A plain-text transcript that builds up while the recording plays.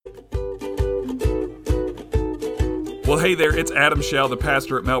Well, hey there, it's Adam Shell, the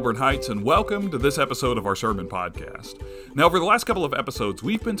pastor at Melbourne Heights, and welcome to this episode of our sermon podcast. Now, over the last couple of episodes,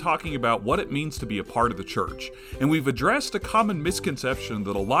 we've been talking about what it means to be a part of the church, and we've addressed a common misconception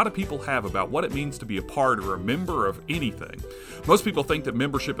that a lot of people have about what it means to be a part or a member of anything. Most people think that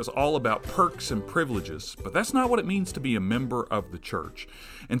membership is all about perks and privileges, but that's not what it means to be a member of the church.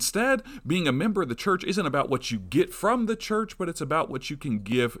 Instead, being a member of the church isn't about what you get from the church, but it's about what you can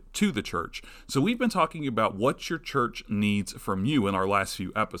give to the church. So we've been talking about what your church needs from you in our last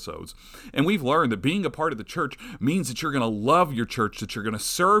few episodes. And we've learned that being a part of the church means that you're going to love your church, that you're going to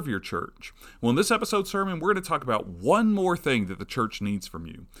serve your church. Well, in this episode sermon, we're going to talk about one more thing that the church needs from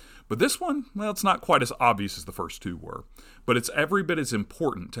you. But this one, well, it's not quite as obvious as the first two were. But it's every bit as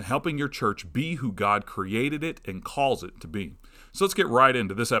important to helping your church be who God created it and calls it to be. So let's get right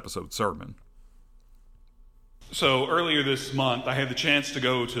into this episode's sermon. So earlier this month, I had the chance to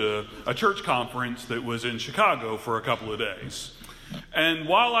go to a church conference that was in Chicago for a couple of days. And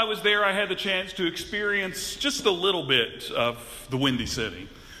while I was there, I had the chance to experience just a little bit of the Windy City.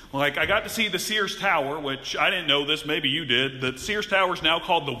 Like, I got to see the Sears Tower, which I didn't know this, maybe you did. The Sears Tower is now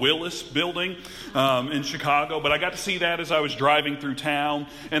called the Willis Building in Chicago, but I got to see that as I was driving through town,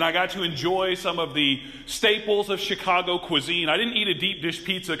 and I got to enjoy some of the staples of Chicago cuisine. I didn't eat a deep dish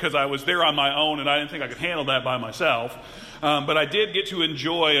pizza because I was there on my own, and I didn't think I could handle that by myself. But I did get to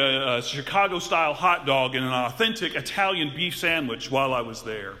enjoy a Chicago-style hot dog and an authentic Italian beef sandwich while I was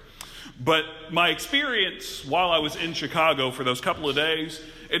there. But my experience while I was in Chicago for those couple of days,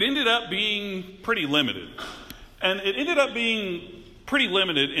 it ended up being pretty limited. And it ended up being pretty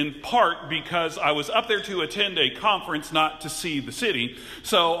limited in part because I was up there to attend a conference, not to see the city.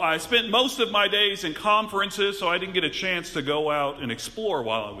 So I spent most of my days in conferences, so I didn't get a chance to go out and explore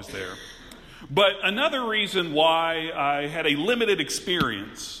while I was there. But another reason why I had a limited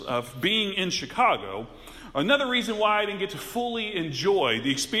experience of being in Chicago, another reason why I didn't get to fully enjoy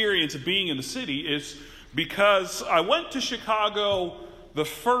the experience of being in the city is because I went to Chicago the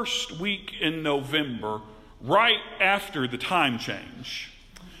first week in November, right after the time change.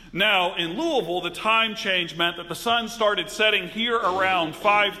 Now, in Louisville, the time change meant that the sun started setting here around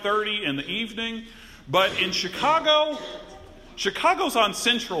 5:30 in the evening, but in Chicago, Chicago's on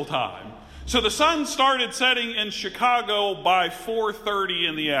Central Time. So the sun started setting in Chicago by 4:30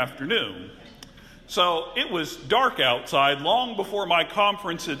 in the afternoon. So it was dark outside long before my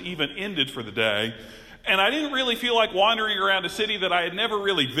conference had even ended for the day. And I didn't really feel like wandering around a city that I had never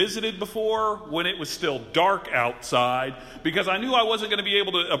really visited before when it was still dark outside, because I knew I wasn't going to be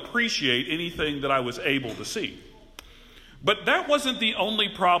able to appreciate anything that I was able to see. But that wasn't the only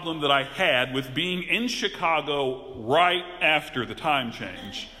problem that I had with being in Chicago right after the time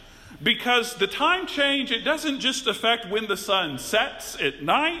change. Because the time change, it doesn't just affect when the sun sets at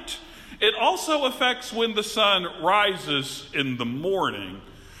night, it also affects when the sun rises in the morning.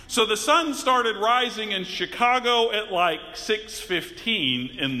 So the sun started rising in Chicago at like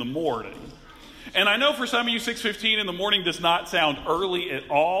 6:15 in the morning. And I know for some of you 6:15 in the morning does not sound early at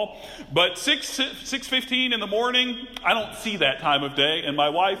all, but 6:15 in the morning, I don't see that time of day, and my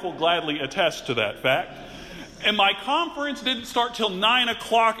wife will gladly attest to that fact. And my conference didn't start till 9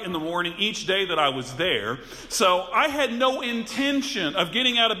 o'clock in the morning each day that I was there. So I had no intention of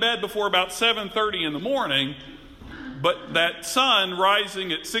getting out of bed before about 7:30 in the morning. But that sun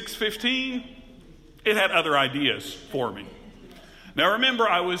rising at 6:15, it had other ideas for me. Now remember,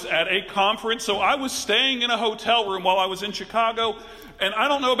 I was at a conference, so I was staying in a hotel room while I was in Chicago. And I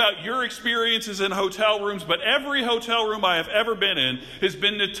don't know about your experiences in hotel rooms, but every hotel room I have ever been in has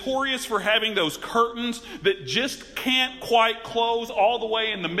been notorious for having those curtains that just can't quite close all the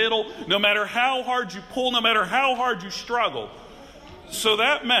way in the middle, no matter how hard you pull, no matter how hard you struggle. So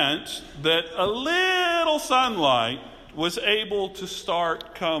that meant that a little sunlight was able to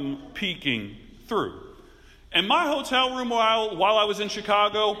start come peeking through. And my hotel room while I was in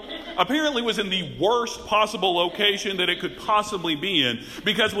Chicago apparently was in the worst possible location that it could possibly be in.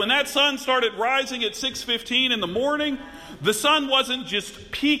 Because when that sun started rising at 6:15 in the morning, the sun wasn't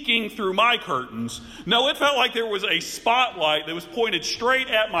just peeking through my curtains. No, it felt like there was a spotlight that was pointed straight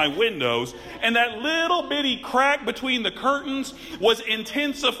at my windows. And that little bitty crack between the curtains was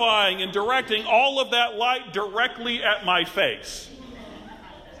intensifying and directing all of that light directly at my face.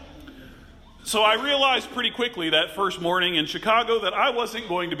 So I realized pretty quickly that first morning in Chicago that I wasn't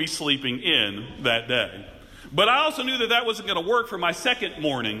going to be sleeping in that day. But I also knew that that wasn't going to work for my second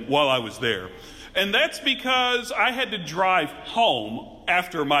morning while I was there. And that's because I had to drive home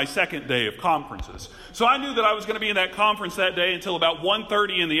after my second day of conferences. So I knew that I was going to be in that conference that day until about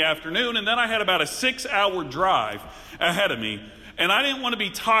 1:30 in the afternoon, and then I had about a 6-hour drive ahead of me. and I didn't want to be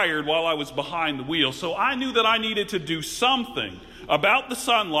tired while I was behind the wheel. So I knew that I needed to do something about the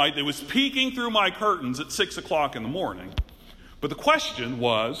sunlight that was peeking through my curtains at 6 o'clock in the morning. But the question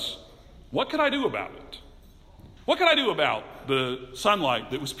was, what could I do about it? What could I do about the sunlight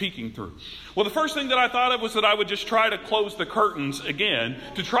that was peeking through? Well, the first thing that I thought of was that I would just try to close the curtains again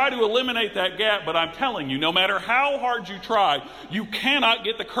to try to eliminate that gap. But I'm telling you, no matter how hard you try, you cannot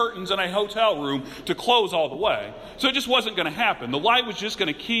get the curtains in a hotel room to close all the way. So it just wasn't going to happen. The light was just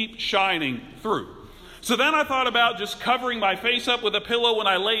going to keep shining through. So then I thought about just covering my face up with a pillow when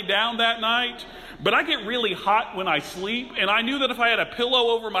I laid down that night. But I get really hot when I sleep, and I knew that if I had a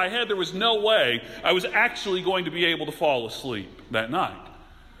pillow over my head, there was no way I was actually going to be able to fall asleep that night.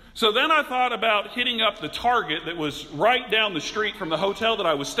 So then I thought about hitting up the Target that was right down the street from the hotel that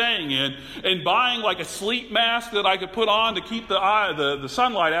I was staying in and buying like a sleep mask that I could put on to keep the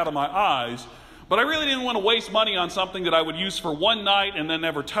sunlight out of my eyes. But I really didn't want to waste money on something that I would use for one night and then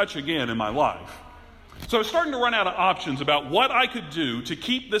never touch again in my life. So I was starting to run out of options about what I could do to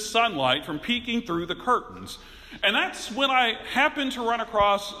keep the sunlight from peeking through the curtains. And that's when I happened to run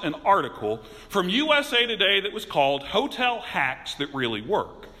across an article from USA Today that was called Hotel Hacks That Really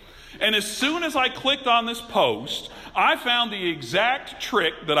Work. And as soon as I clicked on this post, I found the exact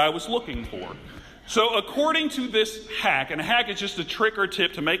trick that I was looking for. So according to this hack, and a hack is just a trick or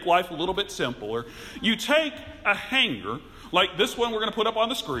tip to make life a little bit simpler, you take a hanger, like this one we're going to put up on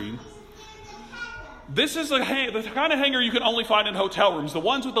the screen. This is the kind of hanger you can only find in hotel rooms, the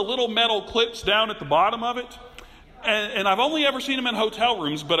ones with the little metal clips down at the bottom of it. And I've only ever seen them in hotel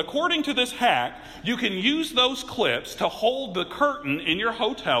rooms, but according to this hack, you can use those clips to hold the curtain in your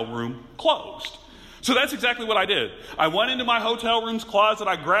hotel room closed. So that's exactly what I did. I went into my hotel room's closet,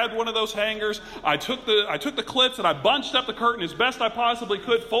 I grabbed one of those hangers, I took the clips and I bunched up the curtain as best I possibly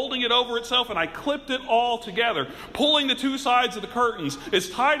could, folding it over itself, and I clipped it all together, pulling the two sides of the curtains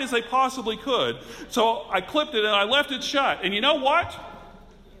as tight as they possibly could. So I clipped it and I left it shut. And you know what?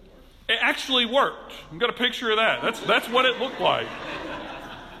 It actually worked. I've got a picture of that. That's what it looked like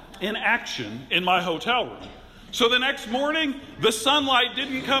in action in my hotel room. So the next morning, the sunlight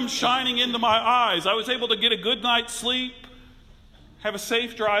didn't come shining into my eyes. I was able to get a good night's sleep, have a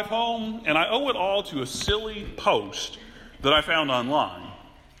safe drive home, and I owe it all to a silly post that I found online.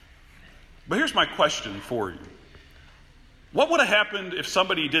 But here's my question for you. What would have happened if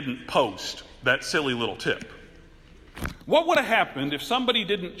somebody didn't post that silly little tip? What would have happened if somebody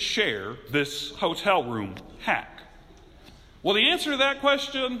didn't share this hotel room hack? Well, the answer to that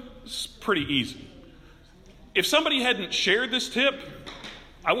question is pretty easy. If somebody hadn't shared this tip,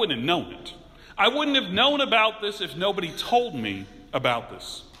 I wouldn't have known it. I wouldn't have known about this if nobody told me about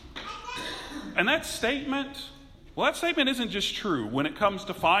this. And that statement isn't just true when it comes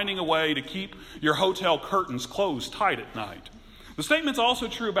to finding a way to keep your hotel curtains closed tight at night. The statement's also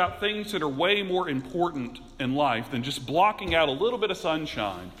true about things that are way more important in life than just blocking out a little bit of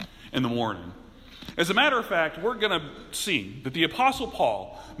sunshine in the morning. As a matter of fact, we're going to see that the Apostle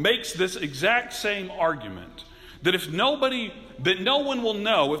Paul makes this exact same argument, that no one will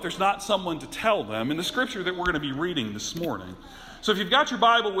know if there's not someone to tell them in the scripture that we're going to be reading this morning. So if you've got your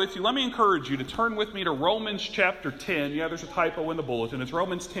Bible with you, let me encourage you to turn with me to Romans chapter 10. Yeah, there's a typo in the bulletin. It's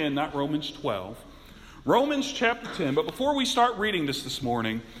Romans 10, not Romans 12. Romans chapter 10. But before we start reading this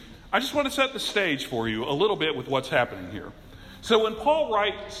morning, I just want to set the stage for you a little bit with what's happening here. So when Paul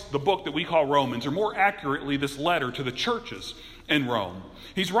writes the book that we call Romans, or more accurately, this letter to the churches in Rome,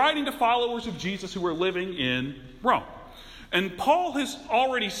 he's writing to followers of Jesus who are living in Rome. And Paul has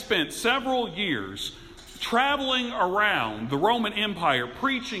already spent several years traveling around the Roman Empire,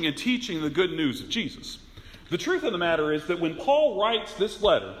 preaching and teaching the good news of Jesus. The truth of the matter is that when Paul writes this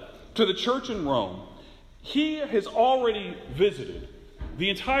letter to the church in Rome, he has already visited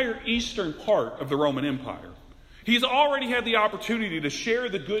the entire eastern part of the Roman Empire. He's already had the opportunity to share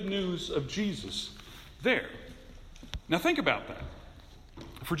the good news of Jesus there. Now think about that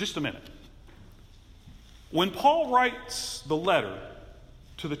for just a minute. When Paul writes the letter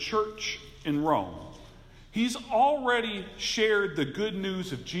to the church in Rome, he's already shared the good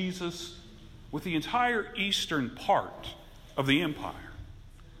news of Jesus with the entire eastern part of the empire.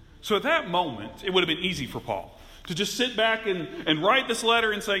 So at that moment, it would have been easy for Paul to just sit back and write this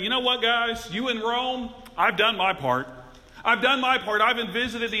letter and say, you know what, guys, you in Rome, I've done my part. I've done my part. I've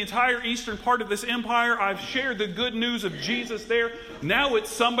visited the entire eastern part of this empire. I've shared the good news of Jesus there. Now it's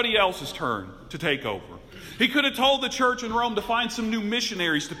somebody else's turn to take over. He could have told the church in Rome to find some new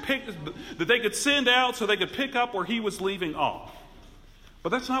missionaries that they could send out so they could pick up where he was leaving off. But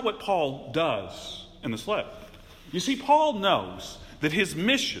that's not what Paul does in this letter. You see, Paul knows that his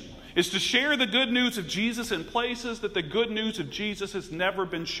mission is to share the good news of Jesus in places that the good news of Jesus has never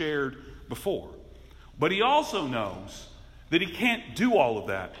been shared before. But he also knows that he can't do all of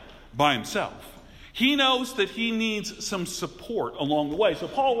that by himself. He knows that he needs some support along the way. So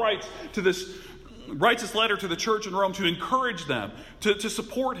Paul writes this letter to the church in Rome to encourage them, to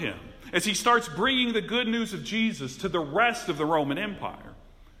support him as he starts bringing the good news of Jesus to the rest of the Roman Empire.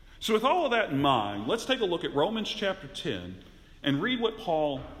 So with all of that in mind, let's take a look at Romans chapter 10 and read what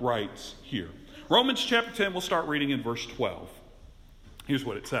Paul writes here. Romans chapter 10, we'll start reading in verse 12. Here's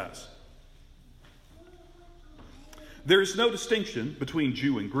what it says. There is no distinction between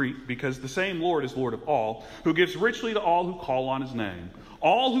Jew and Greek, because the same Lord is Lord of all, who gives richly to all who call on his name.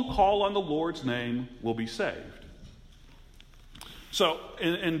 All who call on the Lord's name will be saved. So,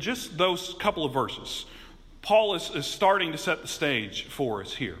 in just those couple of verses, Paul is starting to set the stage for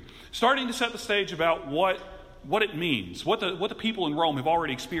us here. Starting to set the stage about what it means, what the people in Rome have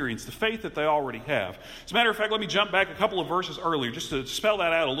already experienced, the faith that they already have. As a matter of fact, let me jump back a couple of verses earlier just to spell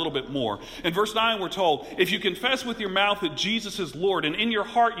that out a little bit more. In verse 9, we're told, if you confess with your mouth that Jesus is Lord, and in your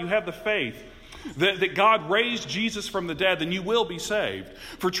heart you have the faith that God raised Jesus from the dead, then you will be saved.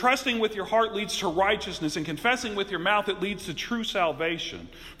 For trusting with your heart leads to righteousness, and confessing with your mouth it leads to true salvation.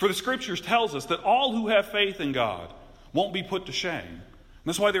 For the Scriptures tells us that all who have faith in God won't be put to shame.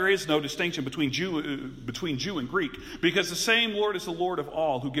 That's why there is no distinction between Jew and Greek, because the same Lord is the Lord of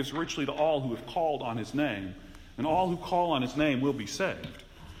all, who gives richly to all who have called on his name, and all who call on his name will be saved.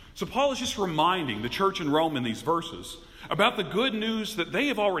 So Paul is just reminding the church in Rome in these verses about the good news that they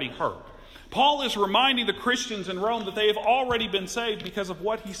have already heard. Paul is reminding the Christians in Rome that they have already been saved because of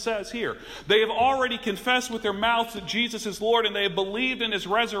what he says here. They have already confessed with their mouths that Jesus is Lord, and they have believed in his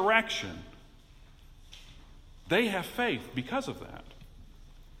resurrection. They have faith because of that.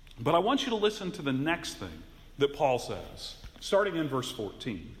 But I want you to listen to the next thing that Paul says, starting in verse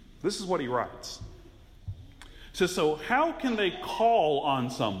 14. This is what he writes. He says, so how can they call on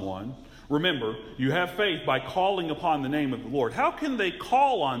someone? Remember, you have faith by calling upon the name of the Lord. How can they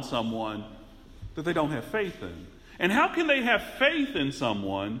call on someone that they don't have faith in? And how can they have faith in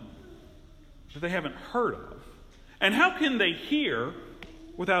someone that they haven't heard of? And how can they hear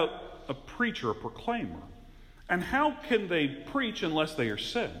without a preacher, a proclaimer? And how can they preach unless they are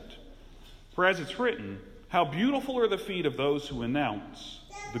sent? For as it's written, how beautiful are the feet of those who announce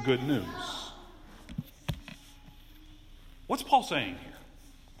the good news. What's Paul saying here?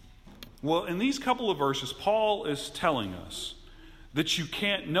 Well, in these couple of verses, Paul is telling us that you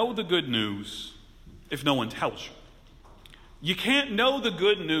can't know the good news if no one tells you. You can't know the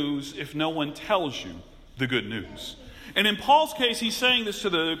good news if no one tells you the good news. And in Paul's case, he's saying this to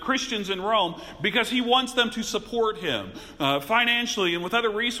the Christians in Rome because he wants them to support him financially and with other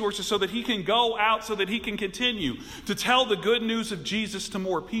resources so that he can go out, so that he can continue to tell the good news of Jesus to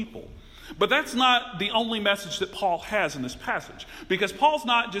more people. But that's not the only message that Paul has in this passage, because Paul's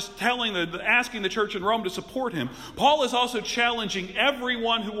not just asking the church in Rome to support him. Paul is also challenging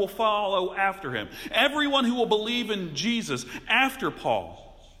everyone who will follow after him, everyone who will believe in Jesus after Paul.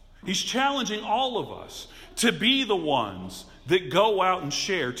 He's challenging all of us to be the ones that go out and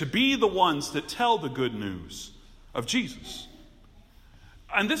share, to be the ones that tell the good news of Jesus.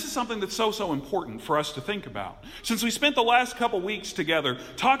 And this is something that's so important for us to think about. Since we spent the last couple weeks together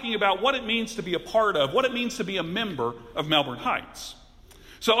talking about what it means to be a part of, what it means to be a member of Melbourne Heights.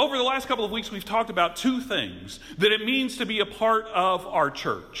 So over the last couple of weeks, we've talked about two things that it means to be a part of our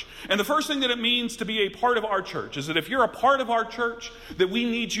church. And the first thing that it means to be a part of our church is that if you're a part of our church, that we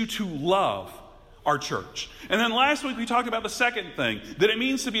need you to love our church. And then last week we talked about the second thing, that it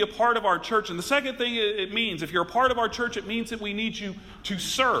means to be a part of our church. And the second thing it means, if you're a part of our church, it means that we need you to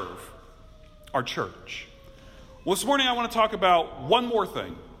serve our church. Well, this morning I want to talk about one more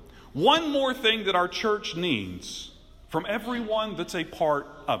thing that our church needs from everyone that's a part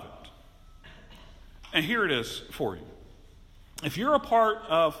of it. And here it is for you. If you're a part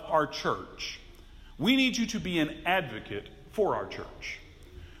of our church, we need you to be an advocate for our church.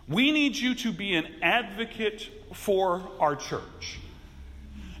 We need you to be an advocate for our church.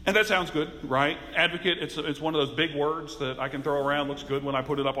 And that sounds good, right? Advocate, it's one of those big words that I can throw around. Looks good when I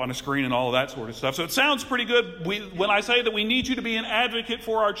put it up on a screen and all of that sort of stuff. So it sounds pretty good when I say that we need you to be an advocate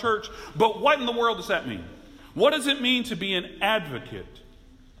for our church. But what in the world does that mean? What does it mean to be an advocate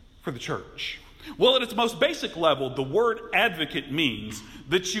for the church? Well, at its most basic level, the word advocate means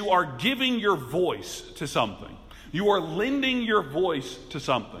that you are giving your voice to something. You are lending your voice to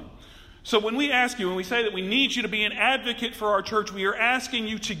something. So when we say that we need you to be an advocate for our church, we are asking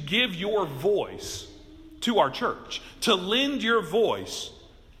you to give your voice to our church, to lend your voice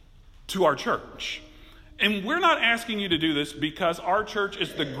to our church. And we're not asking you to do this because our church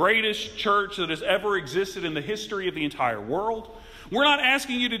is the greatest church that has ever existed in the history of the entire world. We're not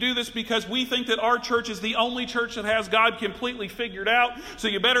asking you to do this because we think that our church is the only church that has God completely figured out, so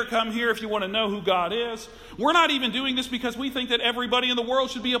you better come here if you want to know who God is. We're not even doing this because we think that everybody in the world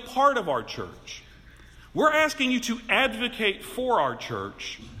should be a part of our church. We're asking you to advocate for our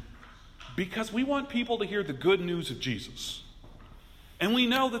church because we want people to hear the good news of Jesus. And we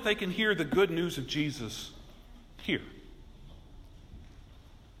know that they can hear the good news of Jesus here.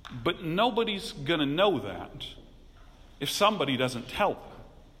 But nobody's going to know that if somebody doesn't tell them.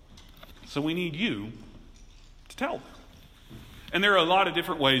 So we need you to tell them. And there are a lot of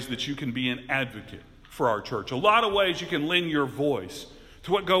different ways that you can be an advocate for our church. A lot of ways you can lend your voice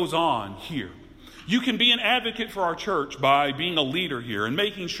to what goes on here. You can be an advocate for our church by being a leader here and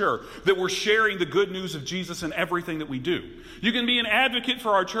making sure that we're sharing the good news of Jesus in everything that we do. You can be an advocate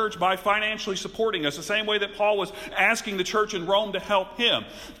for our church by financially supporting us, the same way that Paul was asking the church in Rome to help him,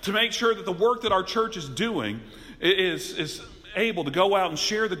 to make sure that the work that our church is doing is able to go out and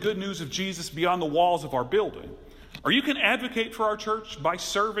share the good news of Jesus beyond the walls of our building. Or you can advocate for our church by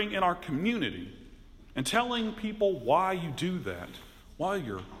serving in our community and telling people why you do that while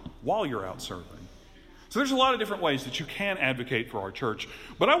you're out serving. So there's a lot of different ways that you can advocate for our church.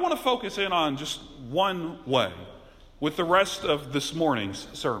 But I want to focus in on just one way with the rest of this morning's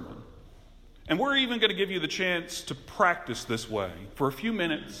sermon. And we're even going to give you the chance to practice this way for a few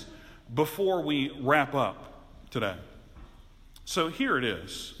minutes before we wrap up today. So here it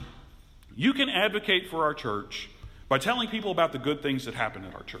is. You can advocate for our church by telling people about the good things that happen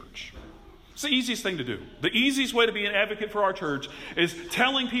at our church. It's the easiest thing to do. The easiest way to be an advocate for our church is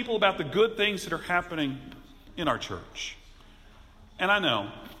telling people about the good things that are happening in our church. And I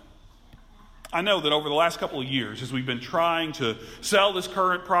know that over the last couple of years, as we've been trying to sell this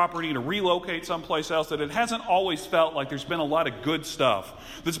current property, to relocate someplace else, that it hasn't always felt like there's been a lot of good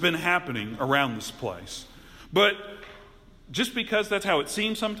stuff that's been happening around this place. But just because that's how it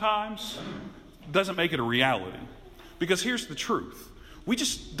seems sometimes doesn't make it a reality. Because here's the truth. We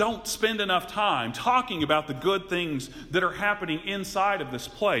just don't spend enough time talking about the good things that are happening inside of this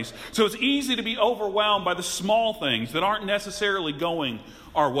place. So it's easy to be overwhelmed by the small things that aren't necessarily going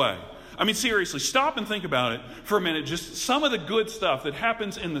our way. I mean, seriously, stop and think about it for a minute. Just some of the good stuff that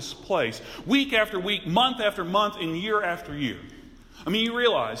happens in this place, week after week, month after month, and year after year. I mean, you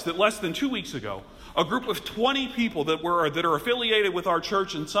realize that less than 2 weeks ago, a group of 20 people that are affiliated with our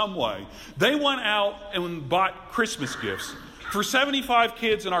church in some way, they went out and bought Christmas gifts for 75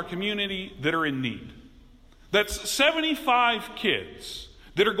 kids in our community that are in need. That's 75 kids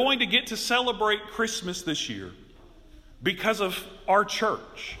that are going to get to celebrate Christmas this year because of our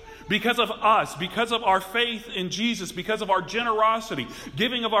church, because of us, because of our faith in Jesus, because of our generosity,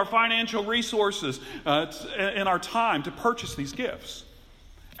 giving of our financial resources and our time to purchase these gifts.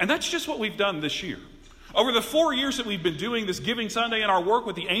 And that's just what we've done this year. Over the 4 years that we've been doing this Giving Sunday and our work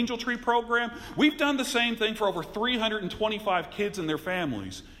with the Angel Tree program, we've done the same thing for over 325 kids and their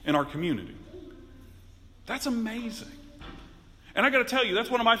families in our community. That's amazing. And I got to tell you, that's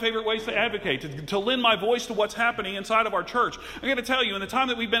one of my favorite ways to advocate, to lend my voice to what's happening inside of our church. I got to tell you, in the time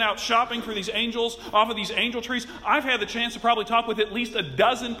that we've been out shopping for these angels off of these angel trees, I've had the chance to probably talk with at least a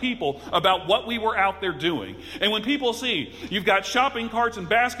dozen people about what we were out there doing. And when people see you've got shopping carts and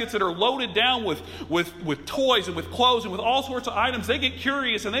baskets that are loaded down with toys and with clothes and with all sorts of items, they get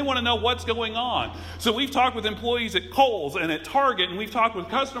curious and they want to know what's going on. So we've talked with employees at Kohl's and at Target, and we've talked with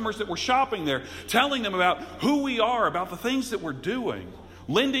customers that were shopping there, telling them about who we are, about the things that we're doing,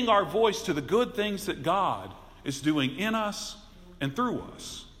 lending our voice to the good things that God is doing in us and through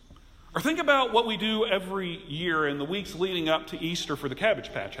us. Or think about what we do every year in the weeks leading up to Easter for the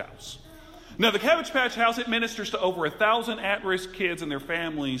Cabbage Patch House. Now, the Cabbage Patch House, it ministers to over 1,000 at-risk kids and their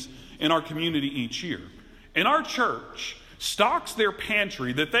families in our community each year. And our church stocks their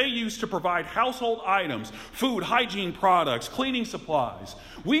pantry that they use to provide household items, food, hygiene products, cleaning supplies.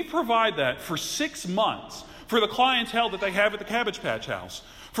 We provide that for 6 months for the clientele that they have at the Cabbage Patch House.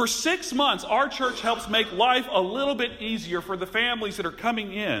 For 6 months, our church helps make life a little bit easier for the families that are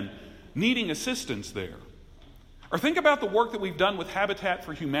coming in needing assistance there. Or think about the work that we've done with Habitat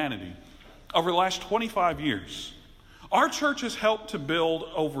for Humanity over the last 25 years. Our church has helped to build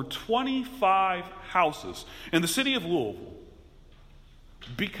over 25 houses in the city of Louisville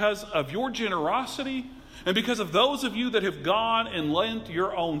because of your generosity and because of those of you that have gone and lent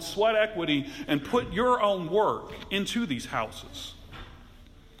your own sweat equity and put your own work into these houses.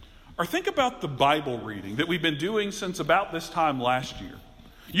 Or think about the Bible reading that we've been doing since about this time last year.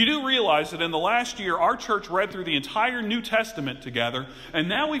 You do realize that in the last year, our church read through the entire New Testament together, and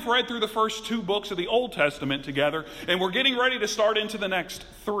now we've read through the first 2 books of the Old Testament together, and we're getting ready to start into the next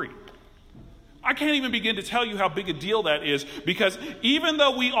 3. I can't even begin to tell you how big a deal that is, because even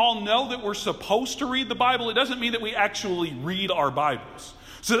though we all know that we're supposed to read the Bible, it doesn't mean that we actually read our Bibles.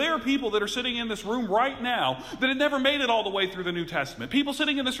 So there are people that are sitting in this room right now that had never made it all the way through the New Testament. People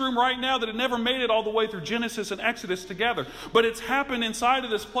sitting in this room right now that had never made it all the way through Genesis and Exodus together. But it's happened inside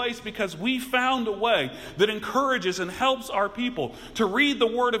of this place because we found a way that encourages and helps our people to read the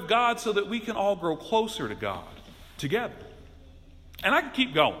Word of God so that we can all grow closer to God together. And I could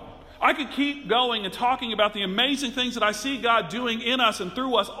keep going. I could keep going and talking about the amazing things that I see God doing in us and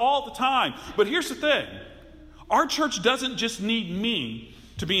through us all the time. But here's the thing. Our church doesn't just need me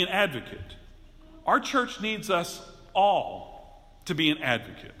to be an advocate. Our church needs us all to be an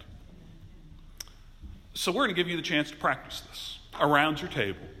advocate. So we're going to give you the chance to practice this around your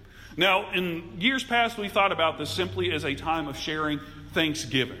table. Now, in years past, we thought about this simply as a time of sharing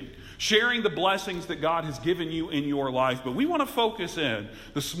thanksgiving, sharing the blessings that God has given you in your life. But we want to focus in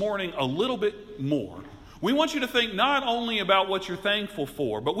this morning a little bit more. We want you to think not only about what you're thankful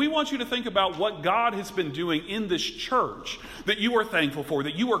for, but we want you to think about what God has been doing in this church that you are thankful for,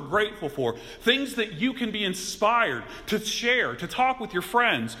 that you are grateful for, things that you can be inspired to share, to talk with your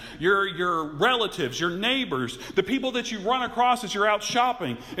friends, your relatives, your neighbors, the people that you run across as you're out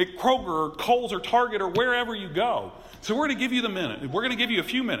shopping at Kroger or Kohl's or Target or wherever you go. So we're going to give you we're going to give you a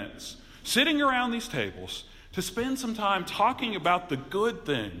few minutes sitting around these tables to spend some time talking about the good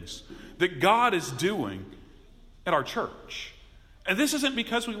things that God is doing at our church. And this isn't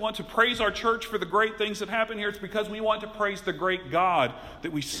because we want to praise our church for the great things that happen here. It's because we want to praise the great God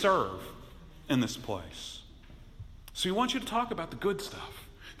that we serve in this place. So we want you to talk about the good stuff,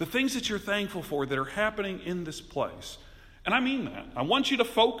 the things that you're thankful for that are happening in this place. And I mean that. I want you to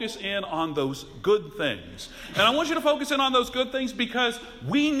focus in on those good things. And I want you to focus in on those good things because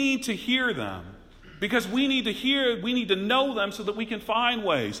we need to hear them. Because we need to know them so that we can find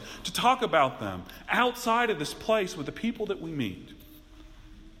ways to talk about them outside of this place with the people that we meet.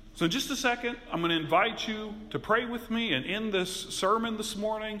 So in just a second, I'm going to invite you to pray with me and end this sermon this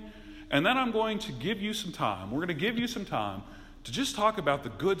morning. And then I'm going to give you some time. We're going to give you some time to just talk about the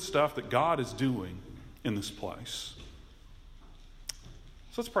good stuff that God is doing in this place.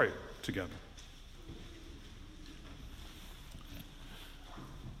 So let's pray together.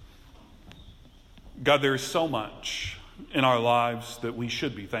 God, there is so much in our lives that we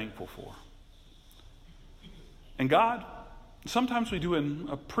should be thankful for. And God, sometimes we do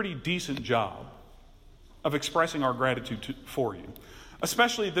a pretty decent job of expressing our gratitude for you.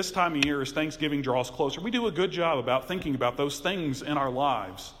 Especially this time of year as Thanksgiving draws closer. We do a good job about thinking about those things in our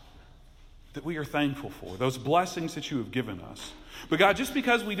lives that we are thankful for, those blessings that you have given us. But God, just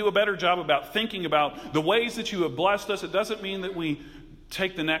because we do a better job about thinking about the ways that you have blessed us, it doesn't mean that we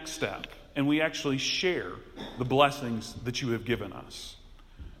take the next step and we actually share the blessings that you have given us.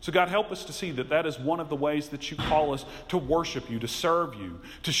 So God, help us to see that that is one of the ways that you call us to worship you, to serve you,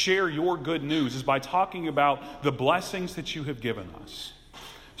 to share your good news, is by talking about the blessings that you have given us.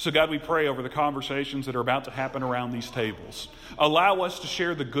 So God, we pray over the conversations that are about to happen around these tables. Allow us to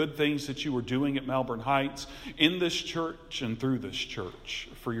share the good things that you are doing at Melbourne Heights, in this church and through this church,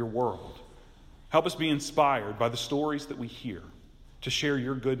 for your world. Help us be inspired by the stories that we hear, to share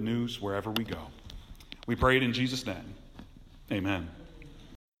your good news wherever we go. We pray it in Jesus' name. Amen.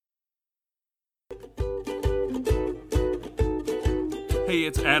 Hey,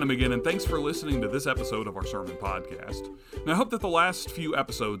 it's Adam again, and thanks for listening to this episode of our sermon podcast. Now, I hope that the last few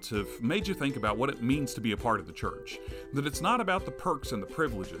episodes have made you think about what it means to be a part of the church. That it's not about the perks and the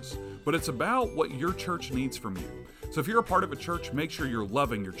privileges, but it's about what your church needs from you. So if you're a part of a church, make sure you're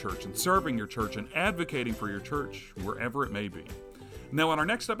loving your church and serving your church and advocating for your church wherever it may be. Now, in our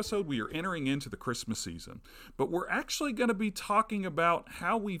next episode, we are entering into the Christmas season, but we're actually going to be talking about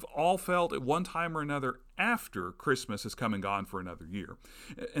how we've all felt at one time or another after Christmas has come and gone for another year.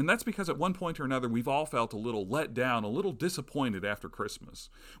 And that's because at one point or another, we've all felt a little let down, a little disappointed after Christmas.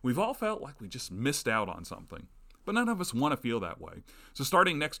 We've all felt like we just missed out on something. But none of us want to feel that way. So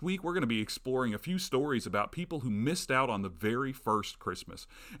starting next week, we're going to be exploring a few stories about people who missed out on the very first Christmas.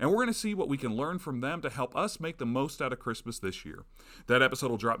 And we're going to see what we can learn from them to help us make the most out of Christmas this year. That episode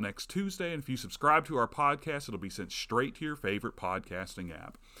will drop next Tuesday, and if you subscribe to our podcast, it'll be sent straight to your favorite podcasting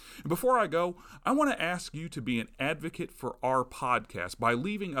app. And before I go, I want to ask you to be an advocate for our podcast by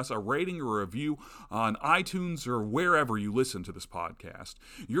leaving us a rating or a review on iTunes or wherever you listen to this podcast.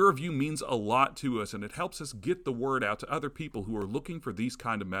 Your review means a lot to us, and it helps us get the word out to other people who are looking for these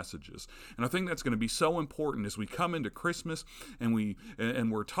kind of messages. And I think that's going to be so important as we come into Christmas and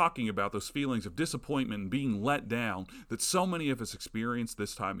we're talking about those feelings of disappointment and being let down that so many of us experience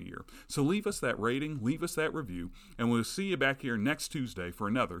this time of year. So leave us that rating, leave us that review, and we'll see you back here next Tuesday for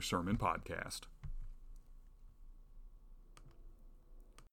another sermon podcast.